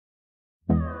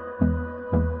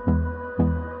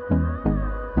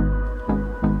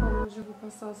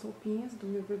as roupinhas do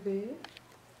meu bebê.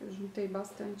 Eu juntei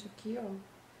bastante aqui, ó.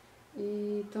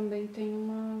 E também tem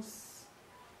um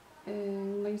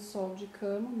lençol de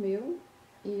cama meu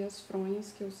e as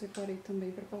fronhas que eu separei também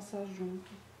pra passar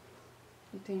junto.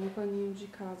 E tem um paninho de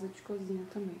casa, de cozinha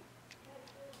também.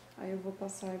 Aí eu vou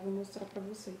passar e vou mostrar pra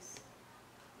vocês.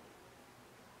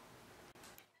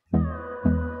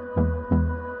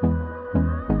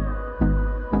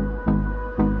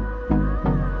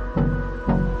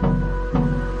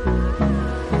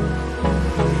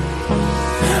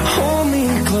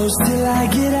 Till I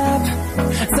get up,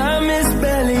 time is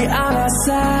barely on our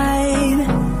side.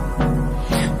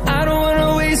 I don't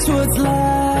wanna waste what's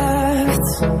left.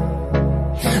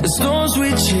 The storms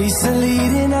we chase are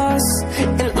leading us,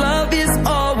 and love is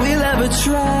all we'll ever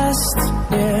trust.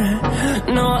 Yeah,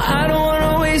 no, I don't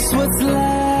wanna waste what's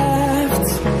left.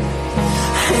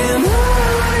 And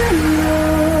on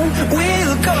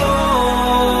we'll go,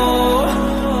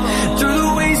 through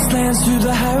the wastelands, through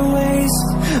the highways,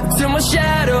 till my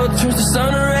shadow turns to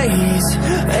sun rays.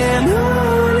 And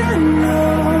on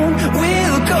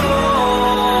we'll go,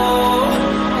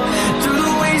 through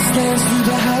the wastelands, through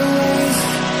the highways.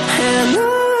 And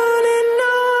on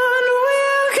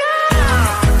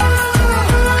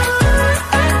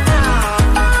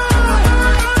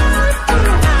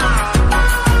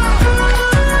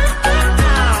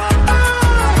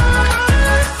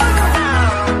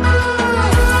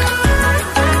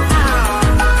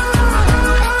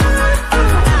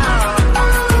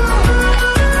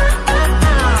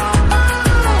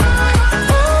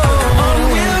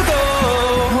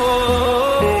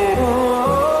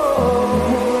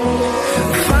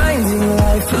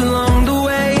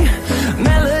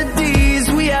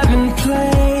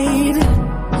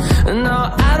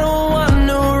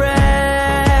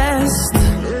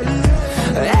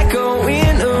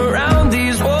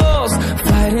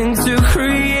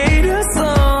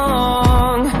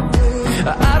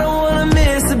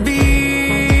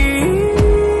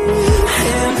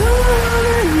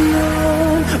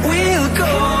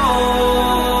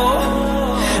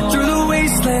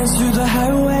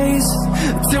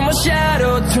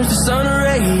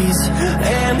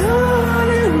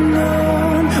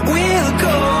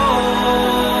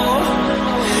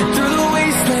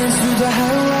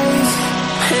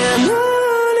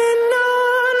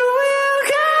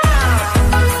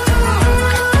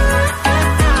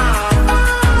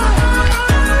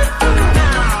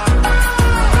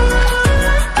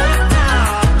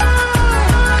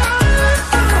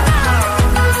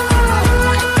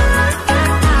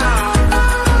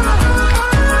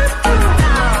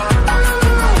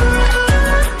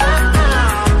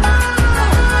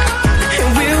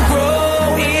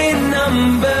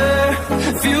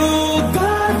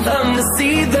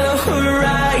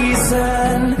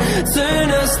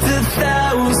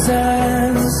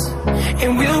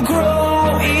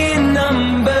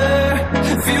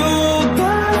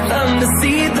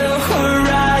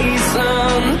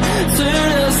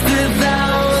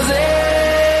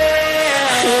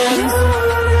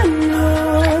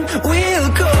we'll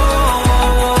go.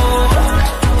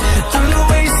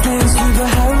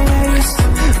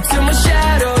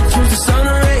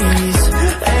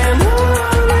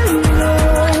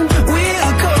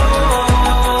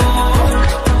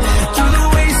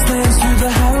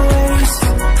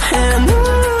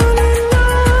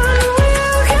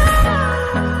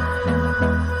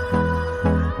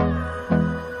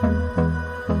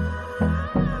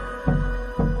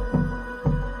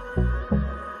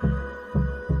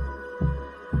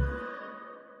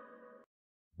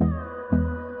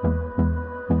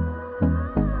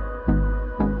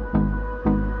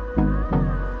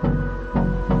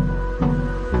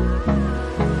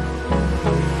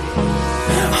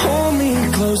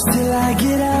 Till I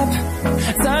get up,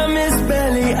 time is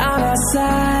barely on our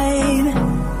side.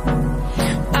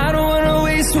 I don't wanna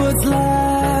waste what's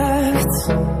left.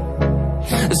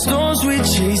 The storms we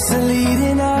chase are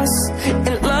leading us,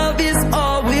 and love is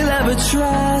all we'll ever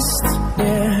trust.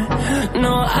 Yeah,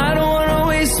 no, I don't wanna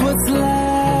waste what's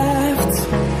left.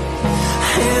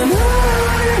 And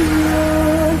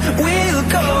on we'll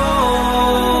go,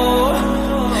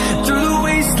 through the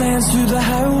wastelands, through the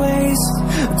highways,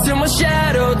 till my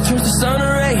shadow turns to sun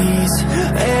rays.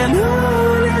 And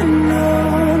on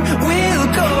we'll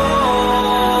go,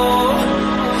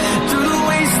 through the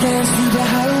wastelands, through the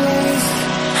highways.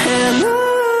 And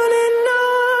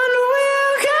on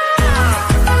we'll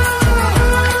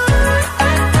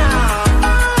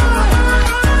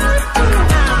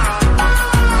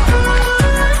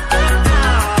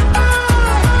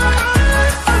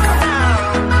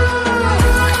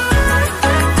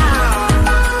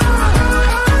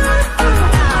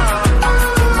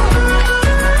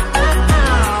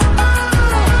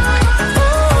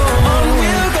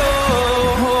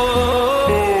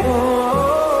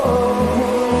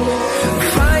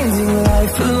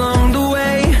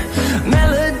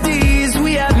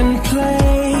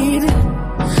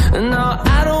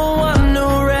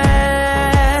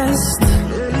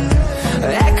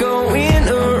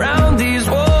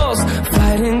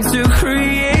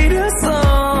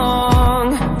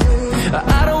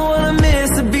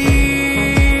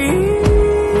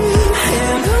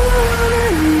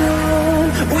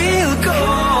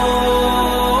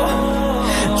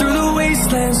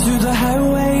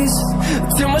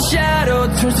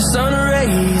towards the sun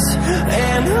rays.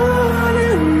 And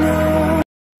on.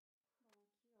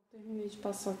 Terminei de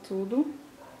passar tudo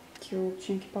que eu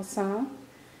tinha que passar.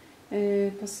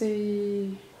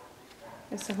 Passei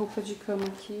essa roupa de cama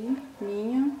aqui,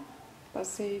 minha.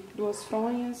 Passei 2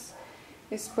 fronhas,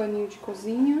 esse paninho de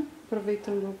cozinha,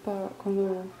 aproveitando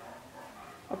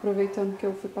que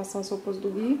eu fui passar as roupas do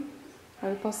Gui.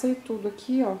 Aí eu passei tudo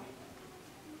aqui, ó.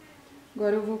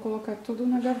 Agora eu vou colocar tudo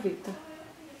na gaveta.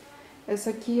 Essa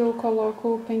aqui eu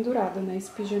coloco pendurada, né,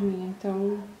 esse pijaminha,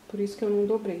 então por isso que eu não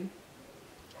dobrei.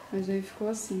 Mas aí ficou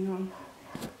assim, ó.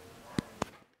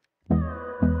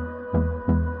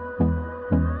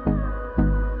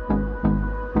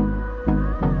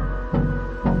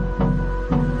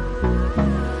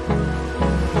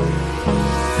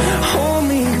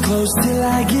 Close till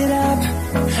I get up.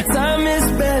 Time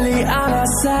is barely on our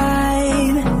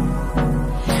side.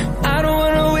 I don't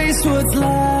wanna waste what's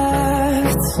left.